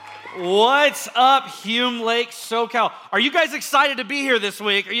What's up, Hume Lake, SoCal? Are you guys excited to be here this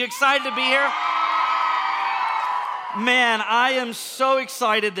week? Are you excited to be here? Man, I am so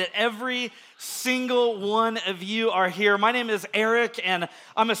excited that every single one of you are here. My name is Eric, and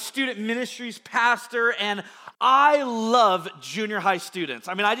I'm a student ministries pastor, and I love junior high students.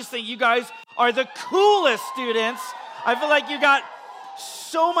 I mean, I just think you guys are the coolest students. I feel like you got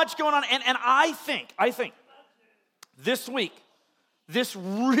so much going on, and I think this week, this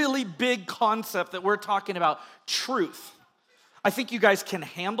really big concept that we're talking about, truth, I think you guys can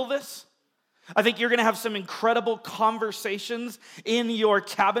handle this. I think you're going to have some incredible conversations in your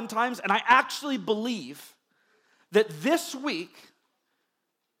cabin times, and I actually believe that this week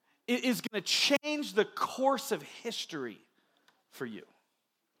is going to change the course of history for you.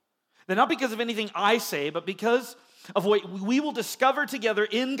 Now, not because of anything I say, but because of what we will discover together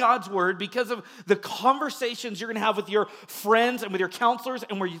in God's Word, because of the conversations you're going to have with your friends and with your counselors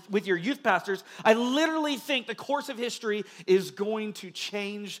and with your youth pastors. I literally think the course of history is going to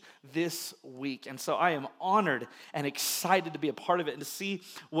change this week. And so I am honored and excited to be a part of it and to see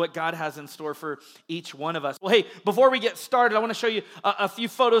what God has in store for each one of us. Well, hey, before we get started, I want to show you a few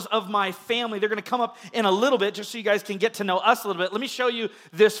photos of my family. They're going to come up in a little bit just so you guys can get to know us a little bit. Let me show you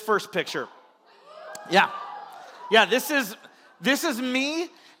this first picture. Yeah, this is me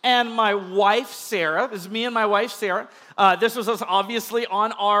and my wife, Sarah. This is me and my wife, Sarah. This was us obviously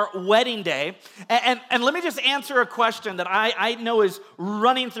on our wedding day. And let me just answer a question that I know is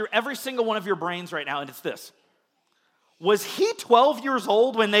running through every single one of your brains right now, and it's this. Was he 12 years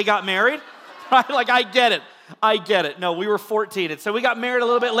old when they got married? Right? Like, I get it. No, we were 14, and so we got married a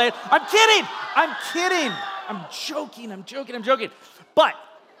little bit late. I'm kidding. I'm joking. But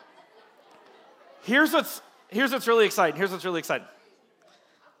Here's what's really exciting.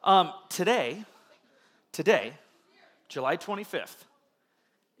 Today, July 25th,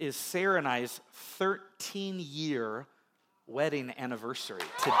 is Sarah and I's 13-year wedding anniversary.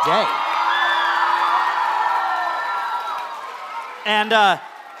 Today. And I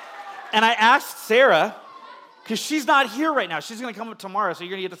asked Sarah, because she's not here right now. She's going to come up tomorrow, so you're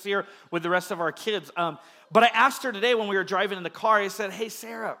going to get to see her with the rest of our kids. But I asked her today when we were driving in the car, I said, hey,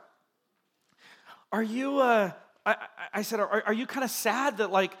 Sarah, are you, I said, are you kind of sad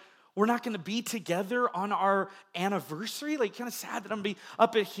that, like, we're not going to be together on our anniversary? Like, kind of sad that I'm going to be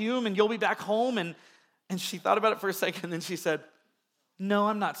up at Hume and you'll be back home? And she thought about it for a second, and then she said, no,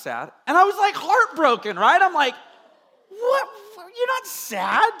 I'm not sad. And I was, like, heartbroken, right? I'm like, what? You're not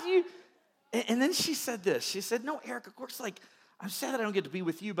sad? And then she said this. She said, no, Eric, of course, like, I'm sad that I don't get to be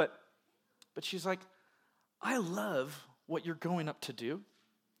with you, but she's like, I love what you're going up to do.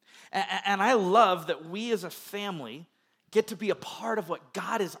 And I love that we as a family get to be a part of what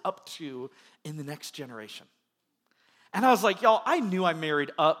God is up to in the next generation. And I was like, y'all, I knew I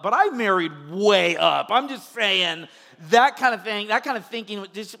married up, but I married way up. I'm just saying, that kind of thing, that kind of thinking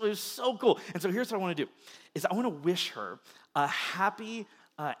was so cool. And so here's what I want to do, is I want to wish her a happy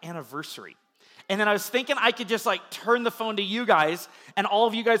anniversary. And then I was thinking I could just, like, turn the phone to you guys, and all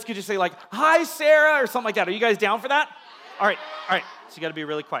of you guys could just say, like, hi, Sarah, or something like that. Are you guys down for that? All right. So you got to be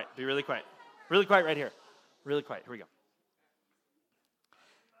really quiet. Really quiet right here. Really quiet. Here we go.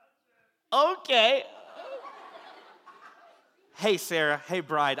 Okay. Hey, Sarah. Hey,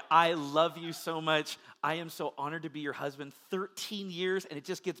 bride. I love you so much. I am so honored to be your husband. 13 years, and it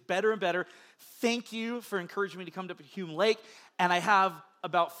just gets better and better. Thank you for encouraging me to come to Hume Lake. And I have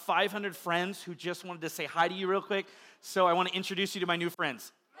about 500 friends who just wanted to say hi to you real quick. So I want to introduce you to my new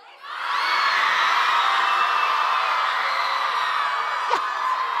friends.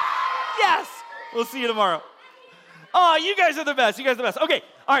 Yes! We'll see you tomorrow. Oh, you guys are the best. Okay,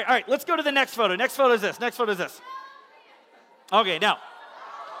 all right. Let's go to the next photo. Next photo is this. Okay, now.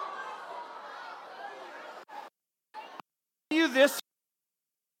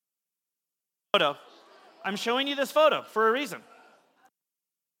 I'm showing you this photo for a reason.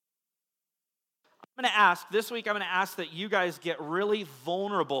 This week I'm going to ask that you guys get really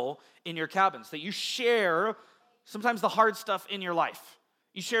vulnerable in your cabins, that you share sometimes the hard stuff in your life.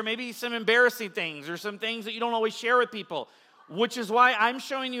 You share maybe some embarrassing things or some things that you don't always share with people, which is why I'm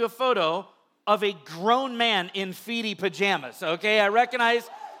showing you a photo of a grown man in feety pajamas, okay? I recognize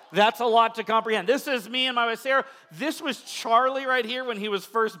that's a lot to comprehend. This is me and my wife, Sarah. This was Charlie right here when he was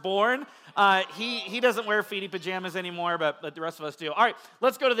first born. He doesn't wear feety pajamas anymore, but the rest of us do. All right,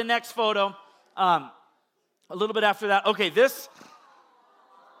 let's go to the next photo. A little bit after that. Okay, this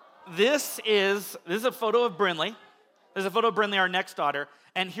is a photo of Brinley. There's a photo of Brinley, our next daughter.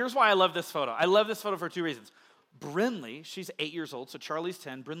 And here's why I love this photo. I love this photo for two reasons. Brynlee, she's 8 years old, so Charlie's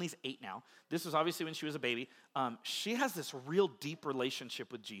 10, Brynlee's 8 now. This was obviously when she was a baby. She has this real deep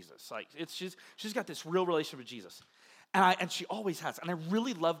relationship with Jesus. Like she's got this real relationship with Jesus. And she always has. And I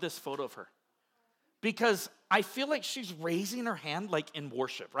really love this photo of her because I feel like she's raising her hand like in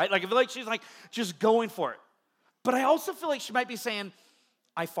worship, right? Like I feel like she's like just going for it. But I also feel like she might be saying,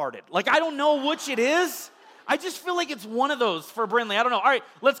 I farted. Like I don't know which it is. I just feel like it's one of those for Brynlee. I don't know. All right,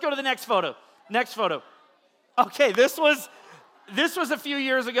 let's go to the next photo. Next photo. Okay, this was a few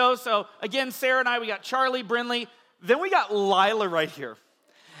years ago. So again, Sarah and I, we got Charlie, Brynlee. Then we got Lila right here.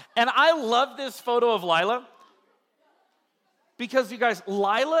 And I love this photo of Lila because you guys,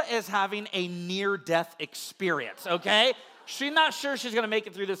 Lila is having a near-death experience, okay? She's not sure she's gonna make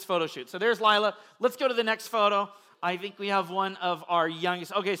it through this photo shoot. So there's Lila. Let's go to the next photo. I think we have one of our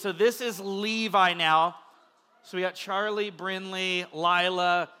youngest. Okay, so this is Levi now. So we got Charlie, Brynlee,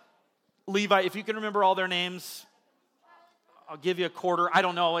 Lila, Levi. If you can remember all their names, I'll give you a quarter. I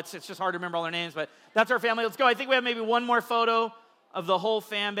don't know. It's just hard to remember all their names, but that's our family. Let's go. I think we have maybe one more photo of the whole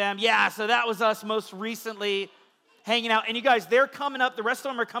fam bam. Yeah, so that was us most recently hanging out. And you guys, they're coming up. The rest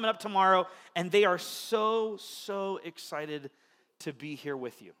of them are coming up tomorrow, and they are so, so excited to be here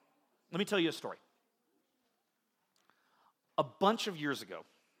with you. Let me tell you a story. A bunch of years ago,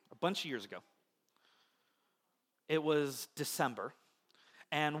 it was December,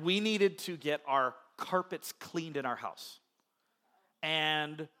 and we needed to get our carpets cleaned in our house.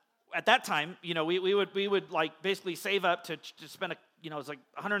 And at that time, you know, we would like basically save up to spend it was like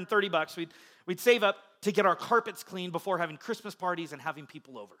 $130. We'd save up to get our carpets cleaned before having Christmas parties and having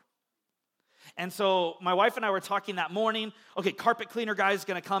people over. And so my wife and I were talking that morning. Okay, carpet cleaner guy is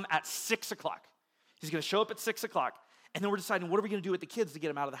going to come at 6 o'clock. He's going to show up at 6 o'clock. And then we're deciding, what are we going to do with the kids to get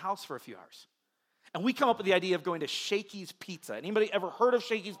them out of the house for a few hours? And we come up with the idea of going to Shakey's Pizza. Anybody ever heard of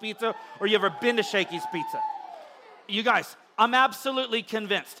Shakey's Pizza, or you ever been to Shakey's Pizza? You guys, I'm absolutely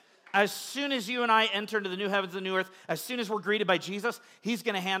convinced. As soon as you and I enter into the new heavens and new earth, as soon as we're greeted by Jesus, he's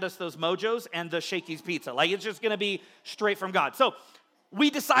going to hand us those mojos and the Shakey's Pizza. Like, it's just going to be straight from God. So we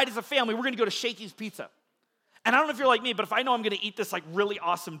decide as a family, we're going to go to Shakey's Pizza. And I don't know if you're like me, but if I know I'm going to eat this like really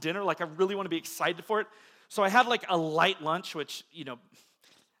awesome dinner, like I really want to be excited for it. So I had like a light lunch, which,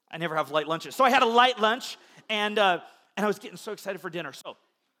 I never have light lunches. So I had a light lunch, and I was getting so excited for dinner. So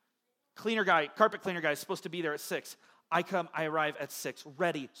carpet cleaner guy is supposed to be there at 6. I arrive at 6,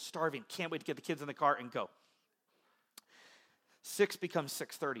 ready, starving, can't wait to get the kids in the car and go. 6 becomes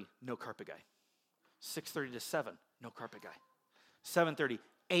 6:30, no carpet guy. 6:30 to 7, no carpet guy. 7:30,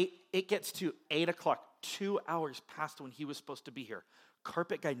 8, it gets to 8 o'clock, 2 hours past when he was supposed to be here.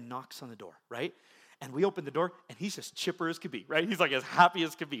 Carpet guy knocks on the door, right? And we open the door, and he's just chipper as could be, right? He's like as happy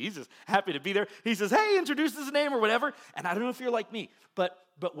as could be. He's just happy to be there. He says, hey, introduce his name or whatever. And I don't know if you're like me, but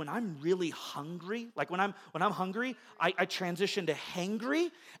when I'm really hungry, like when I'm hungry, I transition to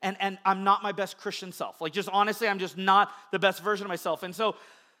hangry, and I'm not my best Christian self. Like just honestly, I'm just not the best version of myself. And so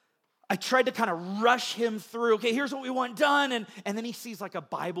I tried to kind of rush him through, okay, here's what we want done. And then he sees like a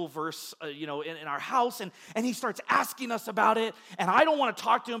Bible verse, in our house, and he starts asking us about it. And I don't want to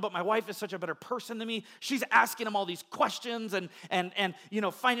talk to him, but my wife is such a better person than me. She's asking him all these questions and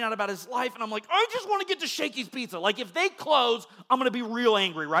finding out about his life. And I'm like, I just want to get to Shakey's Pizza. Like if they close, I'm going to be real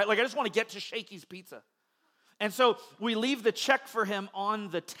angry, right? Like I just want to get to Shakey's Pizza. And so we leave the check for him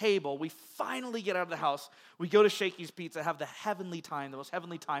on the table. We finally get out of the house. We go to Shakey's Pizza, have the most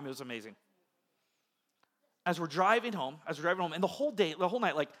heavenly time. It was amazing. As we're driving home, and the whole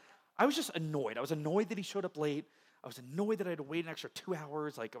night, like, I was just annoyed. I was annoyed that he showed up late. I was annoyed that I had to wait an extra 2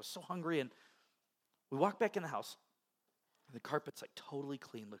 hours. Like, I was so hungry. And we walk back in the house, and the carpet's, like, totally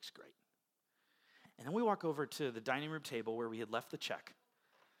clean, looks great. And then we walk over to the dining room table where we had left the check,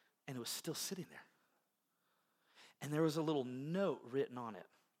 and it was still sitting there. And there was a little note written on it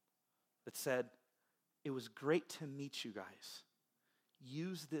that said, it was great to meet you guys.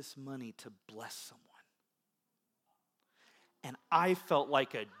 Use this money to bless someone. And I felt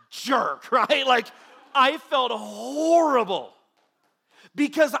like a jerk, right? Like, I felt horrible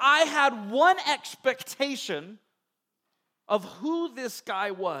because I had one expectation of who this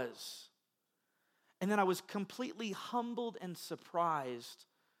guy was. And then I was completely humbled and surprised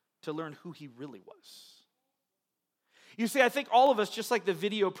to learn who he really was. You see, I think all of us, just like the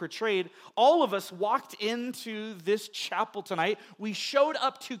video portrayed, all of us walked into this chapel tonight. We showed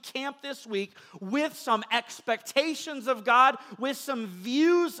up to camp this week with some expectations of God, with some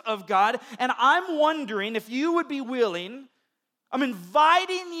views of God. And I'm wondering if you would be willing, I'm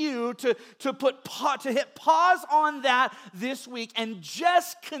inviting you to hit pause on that this week and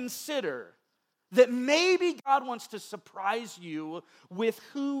just consider that maybe God wants to surprise you with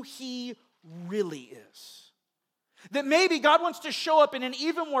who he really is. That maybe God wants to show up in an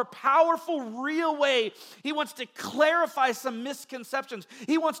even more powerful, real way. He wants to clarify some misconceptions.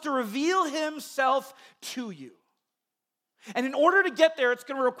 He wants to reveal himself to you. And in order to get there, it's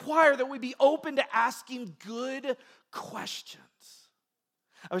going to require that we be open to asking good questions.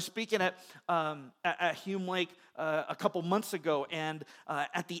 I was speaking at Hume Lake a couple months ago, and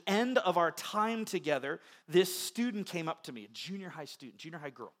at the end of our time together, this student came up to me, a junior high student, junior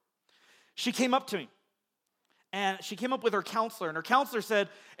high girl. She came up to me, and she came up with her counselor, and her counselor said,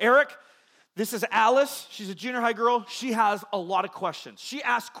 Eric, this is Alice. She's a junior high girl. She has a lot of questions. She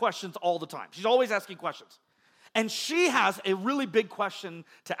asks questions all the time. She's always asking questions. And she has a really big question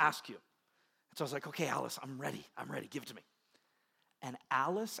to ask you. And so I was like, okay, Alice, I'm ready. Give it to me. And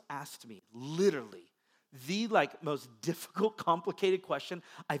Alice asked me literally the most difficult, complicated question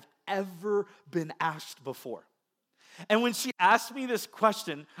I've ever been asked before. And when she asked me this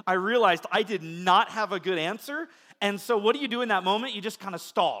question, I realized I did not have a good answer. And so what do you do in that moment? You just kind of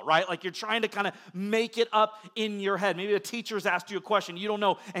stall, right? Like you're trying to kind of make it up in your head. Maybe a teacher's asked you a question you don't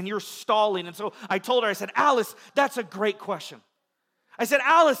know, and you're stalling. And so I told her, I said, Alice, that's a great question. I said,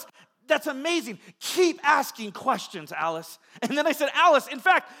 Alice, that's amazing. Keep asking questions, Alice. And then I said, Alice, in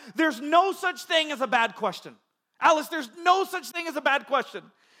fact, there's no such thing as a bad question. Alice, there's no such thing as a bad question.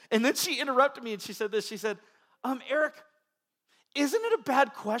 And then she interrupted me and she said this. She said, Eric, isn't it a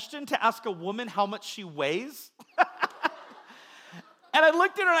bad question to ask a woman how much she weighs? And I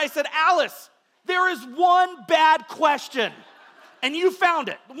looked at her and I said, Alice, there is one bad question. And you found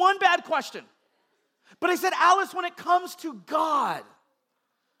it. One bad question. But I said, Alice, when it comes to God,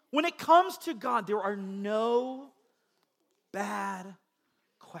 there are no bad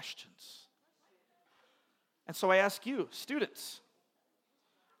questions. And so I ask you, students,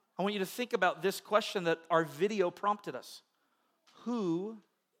 I want you to think about this question that our video prompted us. Who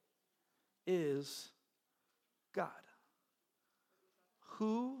is God?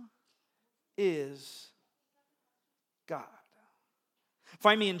 Who is God?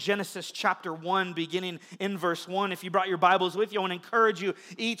 Find me in Genesis chapter 1, beginning in verse 1. If you brought your Bibles with you, I want to encourage you,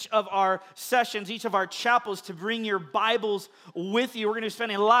 each of our sessions, each of our chapels, to bring your Bibles with you. We're going to be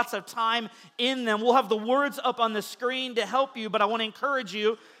spending lots of time in them. We'll have the words up on the screen to help you, but I want to encourage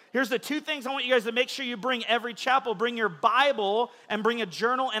you. Here's the two things I want you guys to make sure you bring every chapel. Bring your Bible and bring a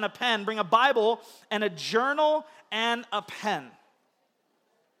journal and a pen. Bring a Bible and a journal and a pen.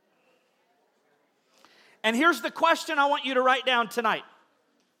 And here's the question I want you to write down tonight.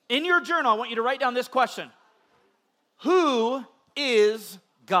 In your journal, I want you to write down this question. Who is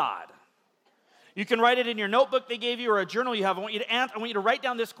God? You can write it in your notebook they gave you or a journal you have. I want you to write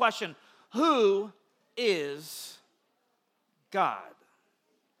down this question. Who is God?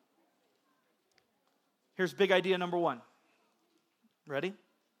 Here's big idea number one. Ready?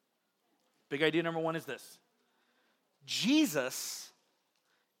 Big idea number one is this. Jesus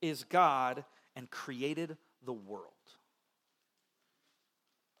is God and created the world.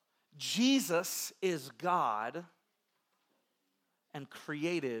 Jesus is God and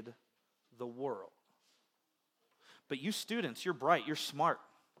created the world. But you students, you're bright, you're smart.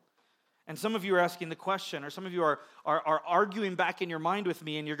 And some of you are asking the question, or some of you are arguing back in your mind with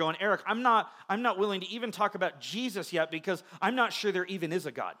me, and you're going, Eric, I'm not willing to even talk about Jesus yet because I'm not sure there even is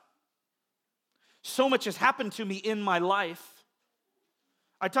a God. So much has happened to me in my life.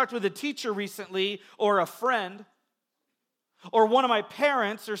 I talked with a teacher recently, or a friend, or one of my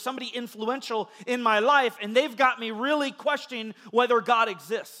parents, or somebody influential in my life, and they've got me really questioning whether God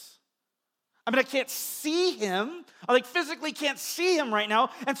exists. I mean, I can't see him. I physically can't see him right now.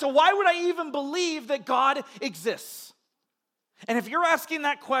 And so why would I even believe that God exists? And if you're asking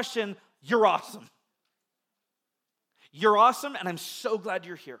that question, you're awesome. You're awesome, and I'm so glad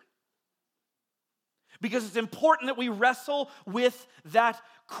you're here. Because it's important that we wrestle with that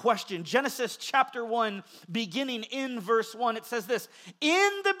question. Genesis chapter 1, beginning in verse 1, it says this. In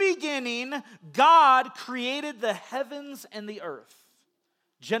the beginning, God created the heavens and the earth.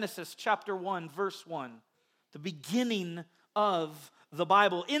 Genesis chapter 1, verse 1, the beginning of the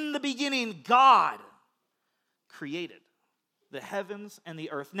Bible. In the beginning, God created the heavens and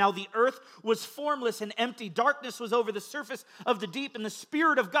the earth. Now the earth was formless and empty. Darkness was over the surface of the deep, and the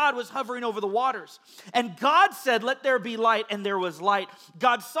Spirit of God was hovering over the waters. And God said, let there be light, and there was light.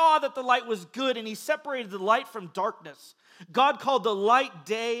 God saw that the light was good, and he separated the light from darkness. God called the light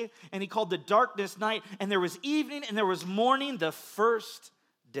day, and he called the darkness night, and there was evening, and there was morning, the first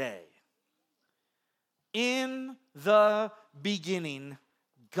day. In the beginning,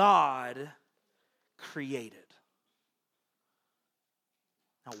 God created.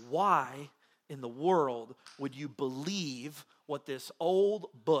 Now, why in the world would you believe what this old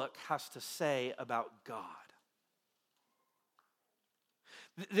book has to say about God?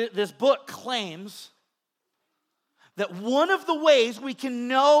 This book claims that one of the ways we can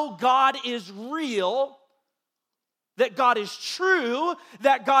know God is real, that God is true,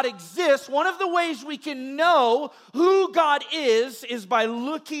 that God exists, one of the ways we can know who God is by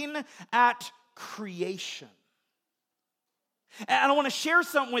looking at creation. And I want to share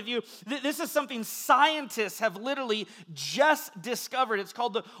something with you. This is something scientists have literally just discovered. It's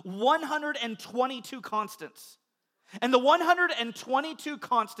called the 122 constants. And the 122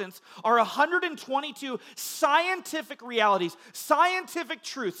 constants are 122 scientific realities, scientific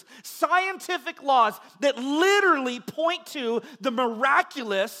truths, scientific laws that literally point to the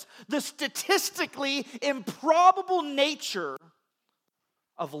miraculous, the statistically improbable nature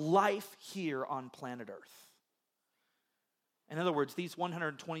of life here on planet Earth. In other words, these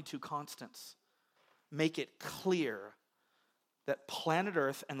 122 constants make it clear that planet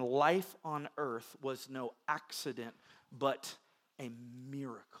Earth and life on Earth was no accident, but a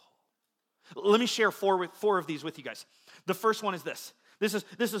miracle. Let me share four of these with you guys. The first one is this.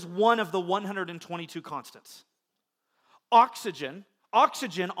 This is one of the 122 constants. Oxygen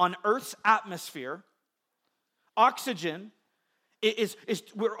on Earth's atmosphere, our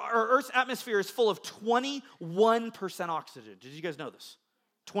Earth's atmosphere is full of 21% oxygen. Did you guys know this?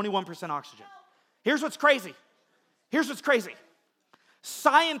 21% oxygen. Here's what's crazy.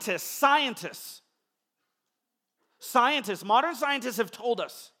 Modern scientists have told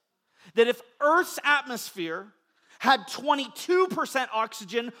us that if Earth's atmosphere had 22%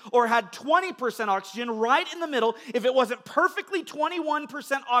 oxygen or had 20% oxygen right in the middle, if it wasn't perfectly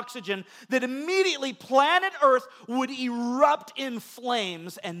 21% oxygen, that immediately planet Earth would erupt in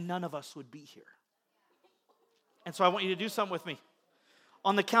flames and none of us would be here. And so I want you to do something with me.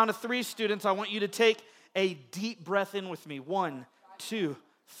 On the count of 3, students, I want you to take a deep breath in with me. 1, 2,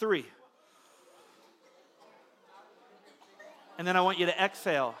 3. And then I want you to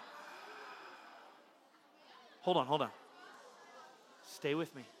exhale. Hold on. Stay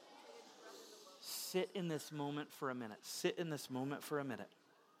with me. Sit in this moment for a minute.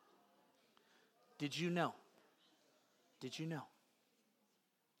 Did you know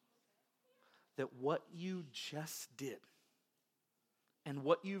that what you just did and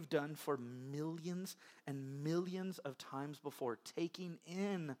what you've done for millions and millions of times before, taking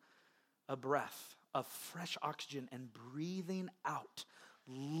in a breath of fresh oxygen and breathing out,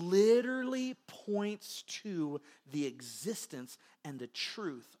 literally points to the existence and the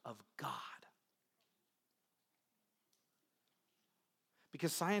truth of God?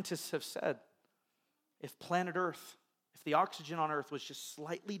 Because scientists have said, if planet Earth, if the oxygen on Earth was just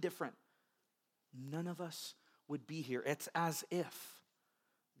slightly different, none of us would be here. It's as if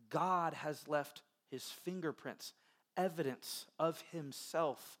God has left his fingerprints, evidence of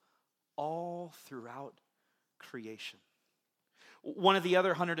himself all throughout creation. One of the other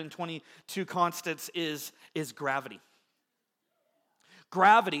 122 constants is gravity.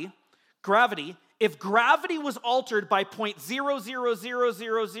 Gravity, if gravity was altered by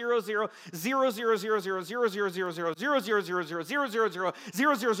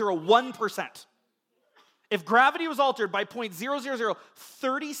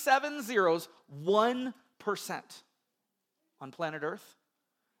zeros on planet Earth,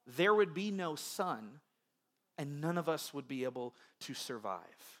 there would be no sun and none of us would be able to survive.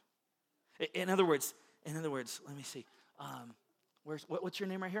 In other words, let me see. What's your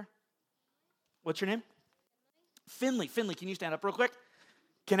name right here? What's your name? Finley, can you stand up real quick?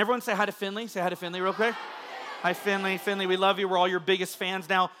 Can everyone say hi to Finley? Say hi to Finley real quick. Hi, Finley. Finley, we love you. We're all your biggest fans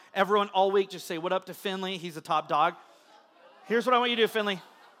now. Everyone all week just say what up to Finley. He's a top dog. Here's what I want you to do, Finley.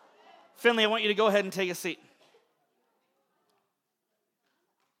 Finley, I want you to go ahead and take a seat.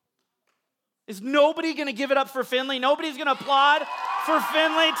 Is nobody going to give it up for Finley? Nobody's going to applaud for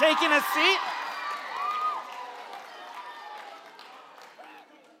Finley taking a seat?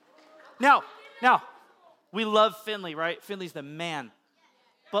 Now, we love Finley, right? Finley's the man.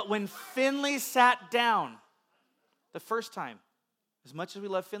 But when Finley sat down the first time, as much as we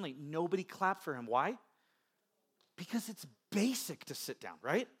love Finley, nobody clapped for him. Why? Because it's basic to sit down,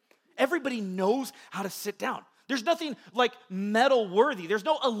 right? Everybody knows how to sit down. There's nothing like medal worthy. There's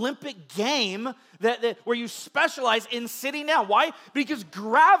no Olympic game that where you specialize in sitting down. Why? Because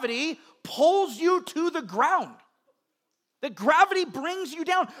gravity pulls you to the ground. That gravity brings you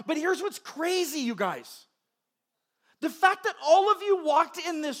down. But here's what's crazy, you guys. The fact that all of you walked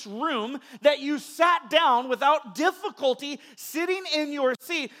in this room, that you sat down without difficulty sitting in your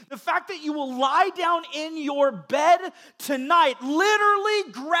seat, the fact that you will lie down in your bed tonight,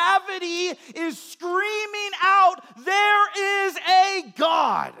 literally gravity is screaming out, there is a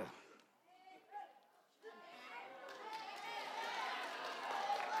God.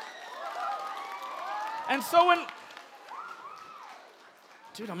 And so when,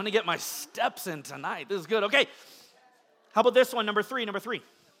 dude, I'm going to get my steps in tonight. This is good. Okay. How about this one? Number three.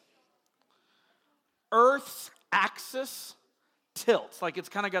 Earth's axis tilts. Like it's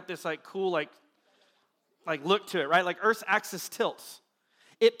kind of got this like cool like look to it, right? Like Earth's axis tilts.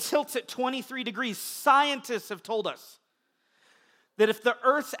 It tilts at 23 degrees. Scientists have told us that if the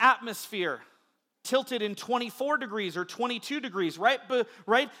Earth's atmosphere tilted in 24 degrees or 22 degrees, right,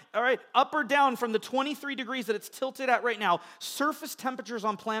 up or down from the 23 degrees that it's tilted at right now, surface temperatures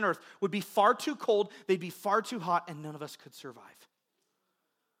on planet Earth would be far too cold, they'd be far too hot, and none of us could survive.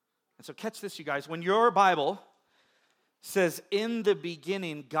 And so catch this, you guys. When your Bible says, in the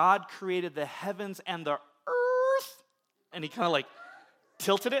beginning, God created the heavens and the earth, and he kind of like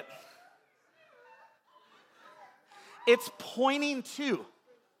tilted it, it's pointing to,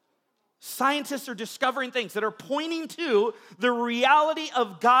 scientists are discovering things that are pointing to the reality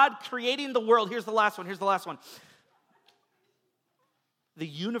of God creating the world. Here's the last one. The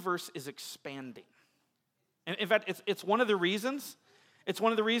universe is expanding. And in fact, it's one of the reasons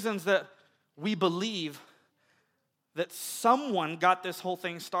that we believe that someone got this whole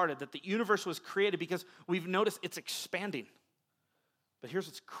thing started, that the universe was created, because we've noticed it's expanding. But here's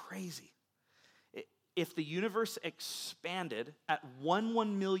what's crazy. If the universe expanded at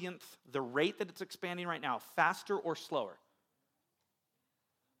 1/1,000,000th the rate that it's expanding right now, faster or slower,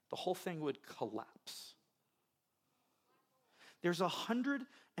 the whole thing would collapse. There's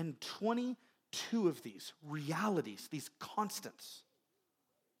 122 of these realities, these constants,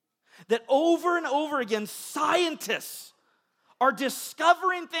 that over and over again scientists are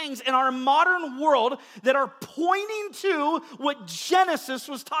discovering things in our modern world that are pointing to what Genesis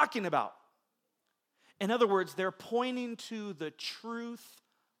was talking about. In other words, they're pointing to the truth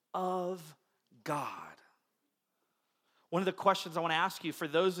of God. One of the questions I want to ask you, for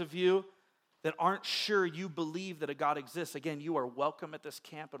those of you that aren't sure you believe that a God exists, again, you are welcome at this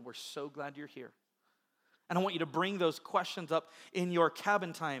camp, and we're so glad you're here. And I want you to bring those questions up in your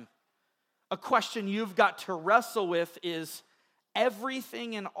cabin time. A question you've got to wrestle with is,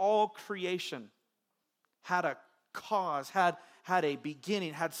 everything in all creation had a cause, had a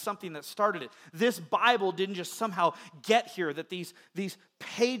beginning, had something that started it. This Bible didn't just somehow get here, that these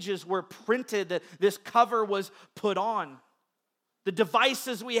pages were printed, that this cover was put on. The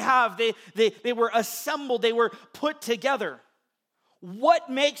devices we have, they were assembled, they were put together. What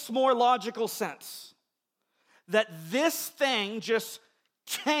makes more logical sense? That this thing just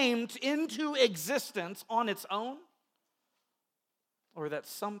came into existence on its own? Or that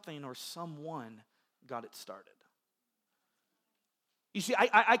something or someone got it started? You see,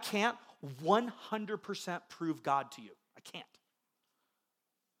 I can't 100% prove God to you. I can't.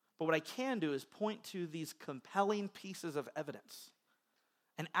 But what I can do is point to these compelling pieces of evidence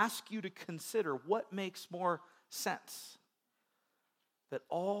and ask you to consider what makes more sense. That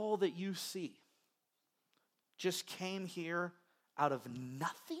all that you see just came here out of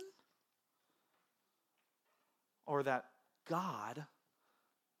nothing? Or that God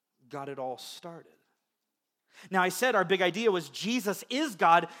got it all started? Now, I said our big idea was Jesus is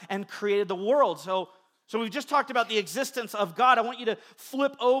God and created the world. So we've just talked about the existence of God. I want you to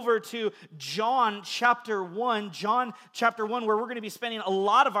flip over to John chapter 1. John chapter 1, where we're going to be spending a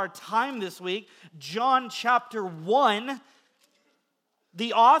lot of our time this week. John chapter 1.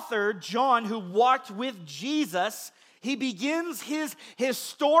 The author, John, who walked with Jesus, he begins his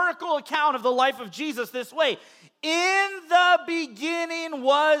historical account of the life of Jesus this way. In the beginning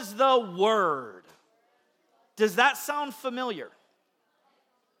was the Word. Does that sound familiar?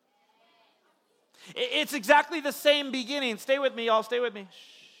 It's exactly the same beginning. Stay with me, y'all. Stay with me.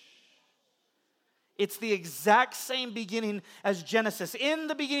 It's the exact same beginning as Genesis. In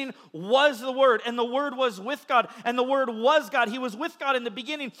the beginning was the Word, and the Word was with God, and the Word was God. He was with God in the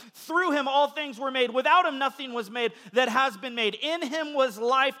beginning. Through him all things were made. Without him nothing was made that has been made. In him was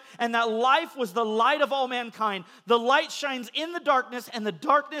life, and that life was the light of all mankind. The light shines in the darkness, and the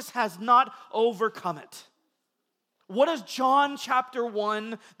darkness has not overcome it. What does John chapter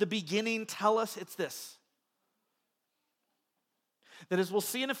 1, the beginning, tell us? It's this. That, as we'll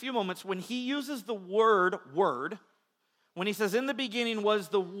see in a few moments, when he uses the word, when he says in the beginning was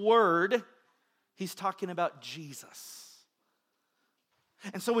the Word, he's talking about Jesus.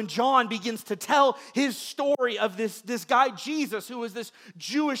 And so when John begins to tell his story of this guy Jesus, who was this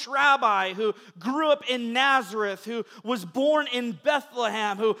Jewish rabbi who grew up in Nazareth, who was born in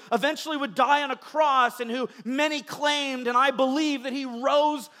Bethlehem, who eventually would die on a cross, and who many claimed, and I believe, that he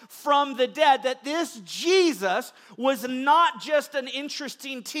rose from the dead, that this Jesus was not just an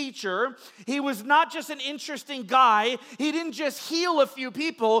interesting teacher. He was not just an interesting guy. He didn't just heal a few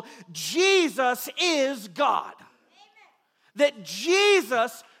people. Jesus is God. Amen. That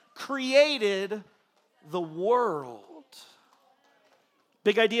Jesus created the world.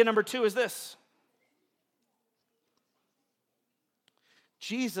 Big idea number 2 is this.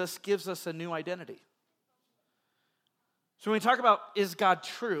 Jesus gives us a new identity. So when we talk about, is God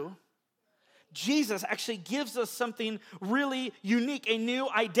true? Jesus actually gives us something really unique, a new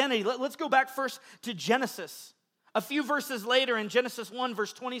identity. Let's go back first to Genesis. A few verses later in Genesis 1,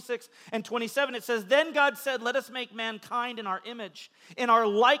 verse 26 and 27, it says, "Then God said, let us make mankind in our image, in our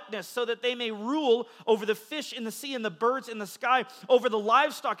likeness, so that they may rule over the fish in the sea and the birds in the sky, over the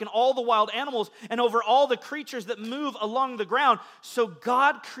livestock and all the wild animals, and over all the creatures that move along the ground." So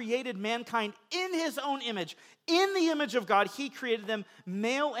God created mankind in his own image. In the image of God, he created them,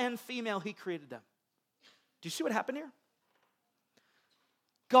 male and female, he created them. Do you see what happened here?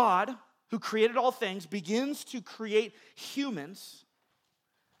 God, who created all things, begins to create humans.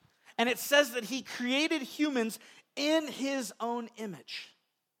 And it says that he created humans in his own image.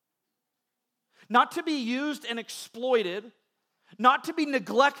 Not to be used and exploited, not to be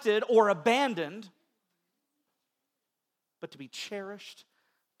neglected or abandoned, but to be cherished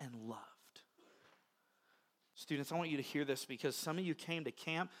and loved. Students, I want you to hear this because some of you came to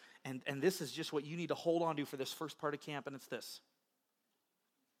camp, and this is just what you need to hold on to for this first part of camp, and it's this.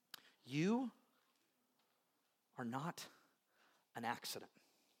 You are not an accident.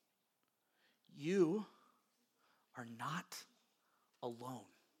 You are not alone.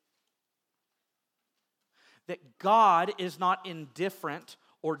 That God is not indifferent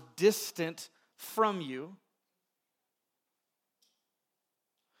or distant from you,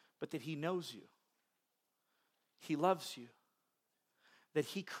 but that he knows you. He loves you. That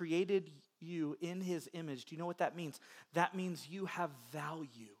he created you in his image. Do you know what that means? That means you have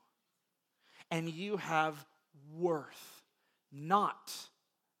value. And you have worth, not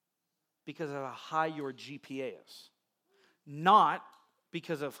because of how high your GPA is, not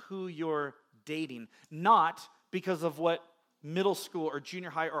because of who you're dating, not because of what middle school or junior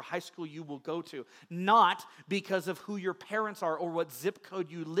high or high school you will go to, not because of who your parents are or what zip code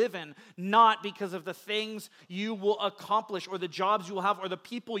you live in, not because of the things you will accomplish or the jobs you will have or the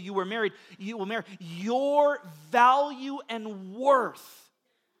people you will marry. Your value and worth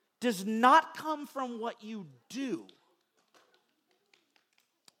does not come from what you do,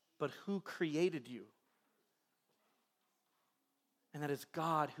 but who created you. And that is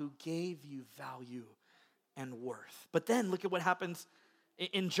God who gave you value and worth. But then look at what happens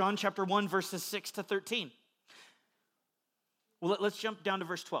in John chapter 1, verses 6 to 13. Well, let's jump down to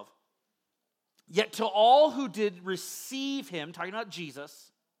verse 12. "Yet to all who did receive him," talking about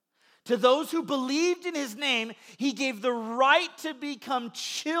Jesus, "to those who believed in his name, he gave the right to become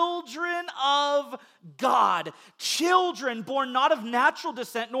children of God." Children born not of natural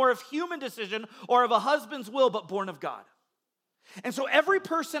descent, nor of human decision, or of a husband's will, but born of God. And so every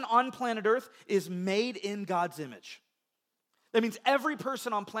person on planet Earth is made in God's image. That means every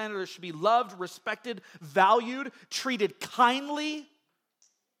person on planet Earth should be loved, respected, valued, treated kindly,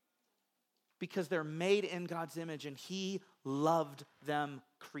 because they're made in God's image and he loved them,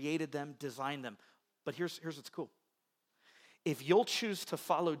 created them, designed them. But here's what's cool. If you'll choose to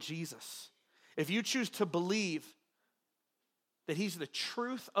follow Jesus, if you choose to believe that he's the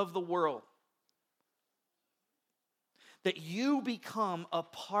truth of the world, that you become a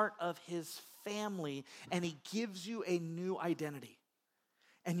part of his family and he gives you a new identity.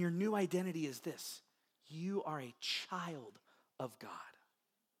 And your new identity is this: you are a child of God.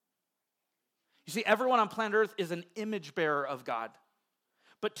 You see, everyone on planet Earth is an image bearer of God.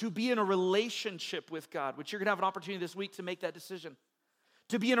 But to be in a relationship with God, which you're going to have an opportunity this week to make that decision.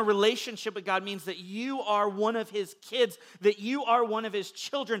 To be in a relationship with God means that you are one of his kids, that you are one of his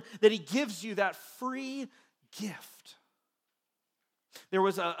children, that he gives you that free gift. There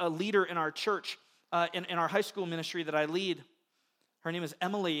was a leader in our church, in our high school ministry that I lead. Her name is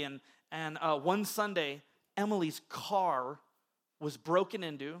Emily, and one Sunday, Emily's car was broken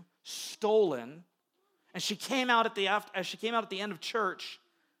into, stolen, and she came out at the end of church,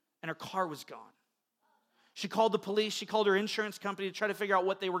 and her car was gone. She called the police, she called her insurance company to try to figure out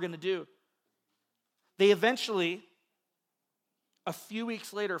what they were going to do. They eventually, a few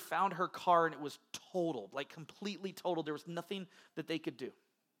weeks later, found her car, and it was totaled, like completely totaled. There was nothing that they could do.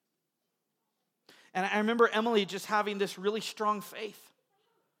 And I remember Emily just having this really strong faith.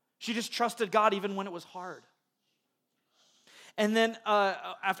 She just trusted God even when it was hard. And then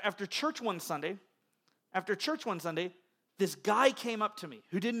after church one Sunday, this guy came up to me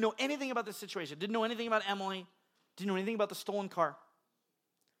who didn't know anything about this situation, didn't know anything about Emily, didn't know anything about the stolen car.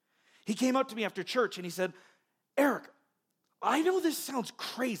 He came up to me after church and he said, Eric, I know this sounds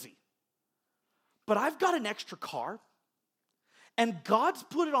crazy, but I've got an extra car and God's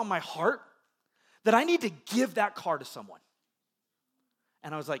put it on my heart that I need to give that car to someone.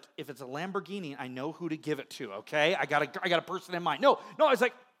 And I was like, if it's a Lamborghini, I know who to give it to, okay? I got a person in mind. No, I was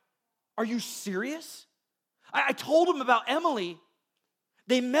like, are you serious? I told him about Emily.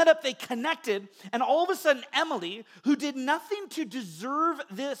 They met up, they connected, and all of a sudden Emily, who did nothing to deserve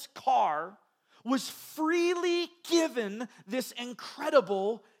this car, was freely given this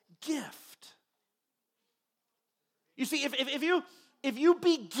incredible gift. You see, if you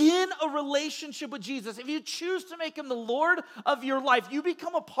begin a relationship with Jesus, if you choose to make him the Lord of your life, you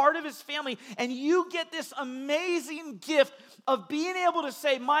become a part of his family, and you get this amazing gift of being able to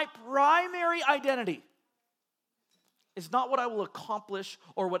say, my primary identity is not what I will accomplish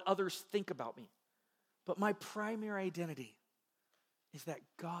or what others think about me, but my primary identity is that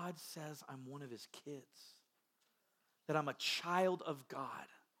God says I'm one of his kids, that I'm a child of God,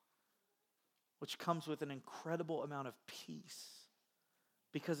 which comes with an incredible amount of peace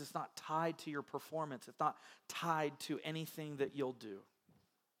because it's not tied to your performance. It's not tied to anything that you'll do.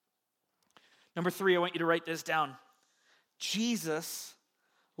 Number 3, I want you to write this down. Jesus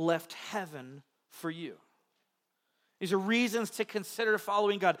left heaven for you. These are reasons to consider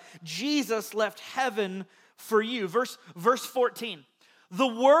following God. Jesus left heaven for you. Verse 14. The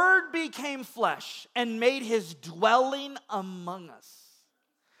Word became flesh and made his dwelling among us.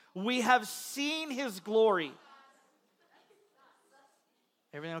 We have seen his glory.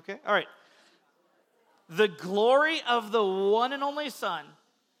 Everything okay? All right. The glory of the one and only Son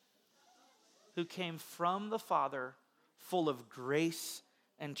who came from the Father, full of grace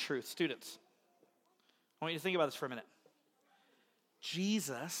and truth. Students, I want you to think about this for a minute.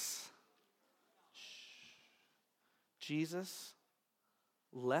 Jesus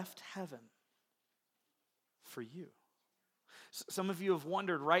left heaven for you. Some of you have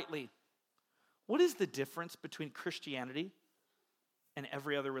wondered rightly, what is the difference between Christianity and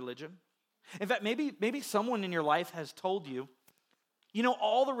every other religion? In fact, maybe someone in your life has told you, you know,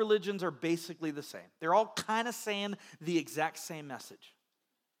 all the religions are basically the same. They're all kind of saying the exact same message.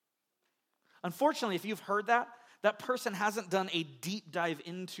 Unfortunately, if you've heard that, that person hasn't done a deep dive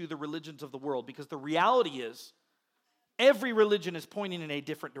into the religions of the world, because the reality is every religion is pointing in a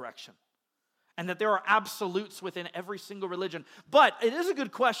different direction, and that there are absolutes within every single religion. But it is a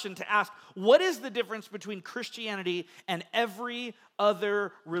good question to ask, what is the difference between Christianity and every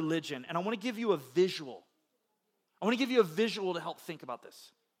other religion? And I want to give you a visual. I want to give you a visual to help think about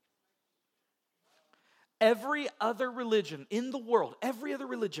this. Every other religion in the world, every other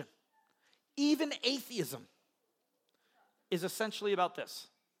religion, even atheism, is essentially about this.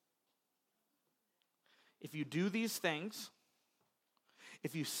 If you do these things,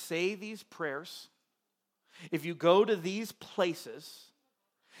 if you say these prayers, if you go to these places,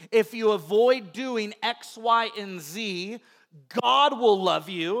 if you avoid doing X, Y, and Z, God will love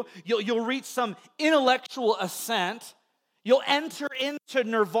you. You'll reach some intellectual ascent. You'll enter into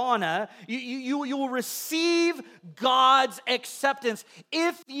nirvana. You will receive God's acceptance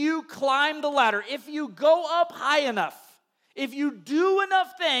if you climb the ladder, if you go up high enough. If you do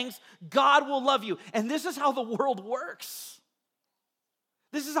enough things, God will love you. And this is how the world works.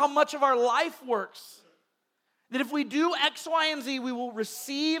 This is how much of our life works. That if we do X, Y, and Z, we will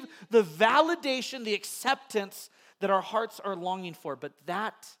receive the validation, the acceptance that our hearts are longing for. But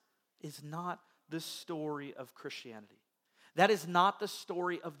that is not the story of Christianity. That is not the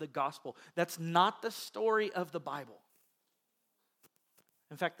story of the gospel. That's not the story of the Bible.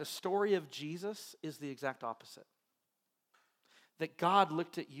 In fact, the story of Jesus is the exact opposite. That God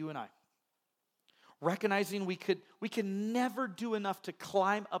looked at you and I, recognizing we could never do enough to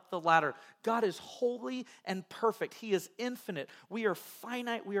climb up the ladder. God is holy and perfect. He is infinite. We are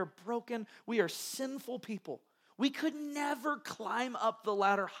finite. We are broken. We are sinful people. We could never climb up the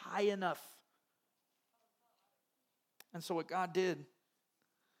ladder high enough. And so what God did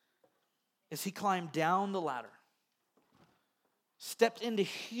is he climbed down the ladder, stepped into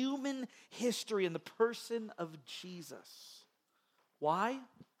human history in the person of Jesus. Why?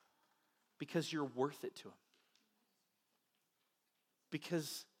 Because you're worth it to him.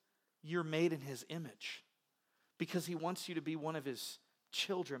 Because you're made in his image. Because he wants you to be one of his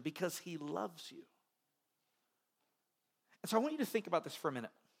children. Because he loves you. And so I want you to think about this for a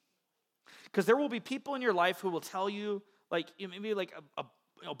minute. Because there will be people in your life who will tell you, like, maybe like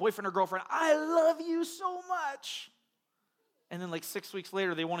a boyfriend or girlfriend, I love you so much. And then like 6 weeks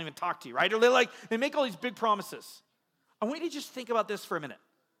later, they won't even talk to you, right? Or they make all these big promises. I want you to just think about this for a minute.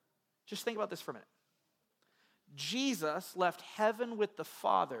 Just think about this for a minute. Jesus left heaven with the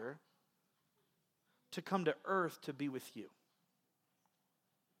Father to come to earth to be with you.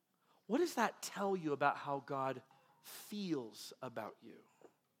 What does that tell you about how God feels about you?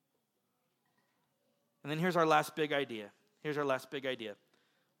 And then here's our last big idea.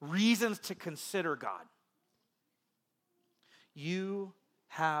 Reasons to consider God. You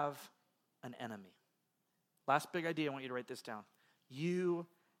have an enemy. Last big idea, I want you to write this down. You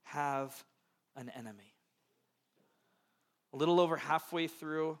have an enemy. A little under halfway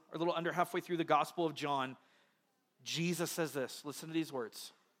through the Gospel of John, Jesus says this. Listen to these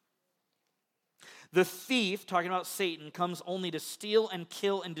words. The thief, talking about Satan, comes only to steal and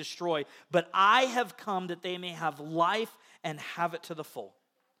kill and destroy, but I have come that they may have life and have it to the full.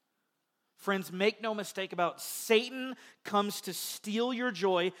 Friends, make no mistake about it. Satan comes to steal your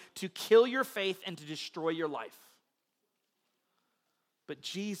joy, to kill your faith, and to destroy your life. But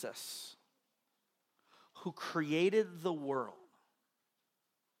Jesus, who created the world,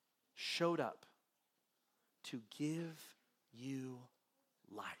 showed up to give you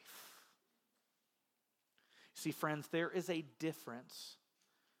life. See, friends, there is a difference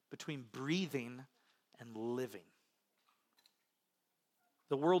between breathing and living.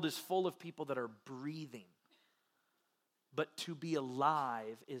 The world is full of people that are breathing, but to be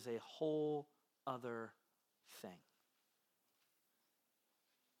alive is a whole other thing.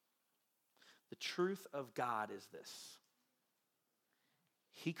 The truth of God is this.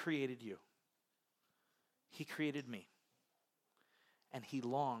 He created you. He created me. And He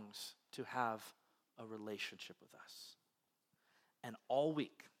longs to have a relationship with us. And all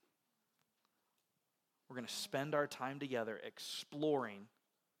week, we're going to spend our time together exploring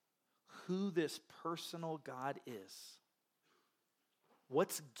who this personal God is.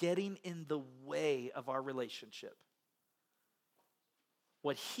 What's getting in the way of our relationship?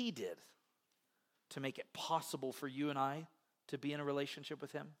 What He did to make it possible for you and I to be in a relationship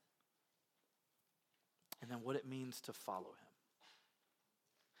with Him. And then what it means to follow Him.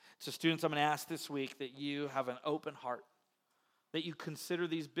 So students, I'm going to ask this week that you have an open heart, that you consider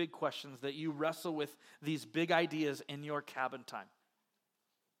these big questions, that you wrestle with these big ideas in your cabin time.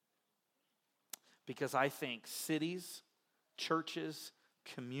 Because I think cities, churches,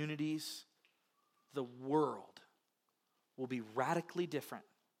 communities, the world will be radically different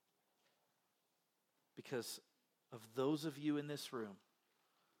because of those of you in this room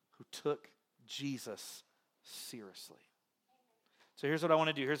who took Jesus seriously. So here's what I want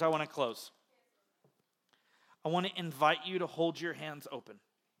to do. Here's how I want to close. I want to invite you to hold your hands open.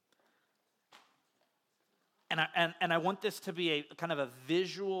 And I want this to be a kind of a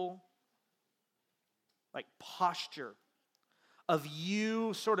visual, like posture of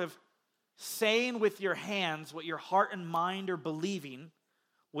you sort of saying with your hands what your heart and mind are believing,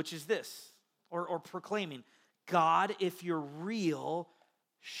 which is this, or proclaiming, God, if you're real,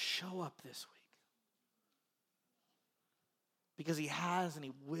 show up this week. Because He has and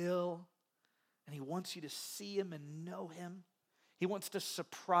He will, and He wants you to see Him and know Him. He wants to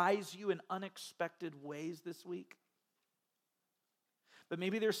surprise you in unexpected ways this week. But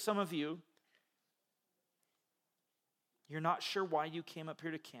maybe there's some of you, you're not sure why you came up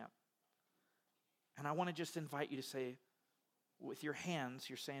here to camp. And I want to just invite you to say, with your hands,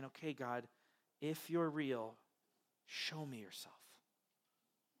 you're saying, okay, God, if you're real, show me yourself.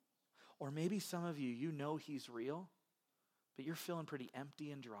 Or maybe some of you, you know He's real, but you're feeling pretty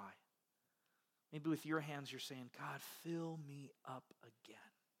empty and dry. Maybe with your hands you're saying, God, fill me up again.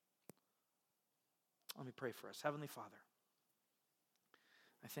 Let me pray for us. Heavenly Father,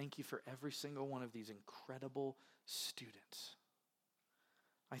 I thank You for every single one of these incredible students.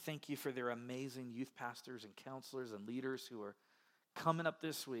 I thank You for their amazing youth pastors and counselors and leaders who are coming up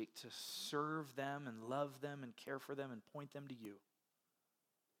this week to serve them and love them and care for them and point them to You.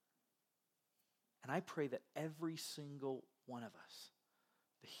 And I pray that every single one of us,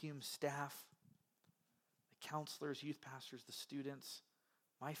 the Hume staff, the counselors, youth pastors, the students,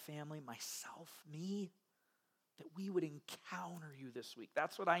 my family, myself, me, that we would encounter You this week.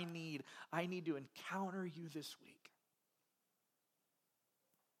 That's what I need. I need to encounter You this week.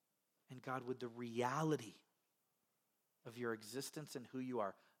 And God, would the reality of Your existence and who You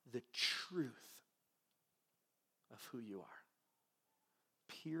are, the truth of who You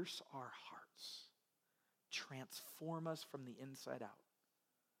are, pierce our hearts. Transform us from the inside out.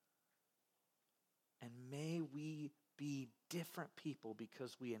 And may we be different people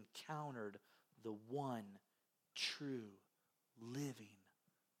because we encountered the one true living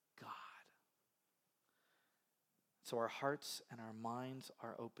God. So our hearts and our minds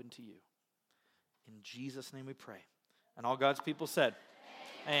are open to You. In Jesus' name we pray. And all God's people said,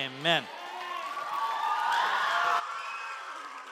 Amen.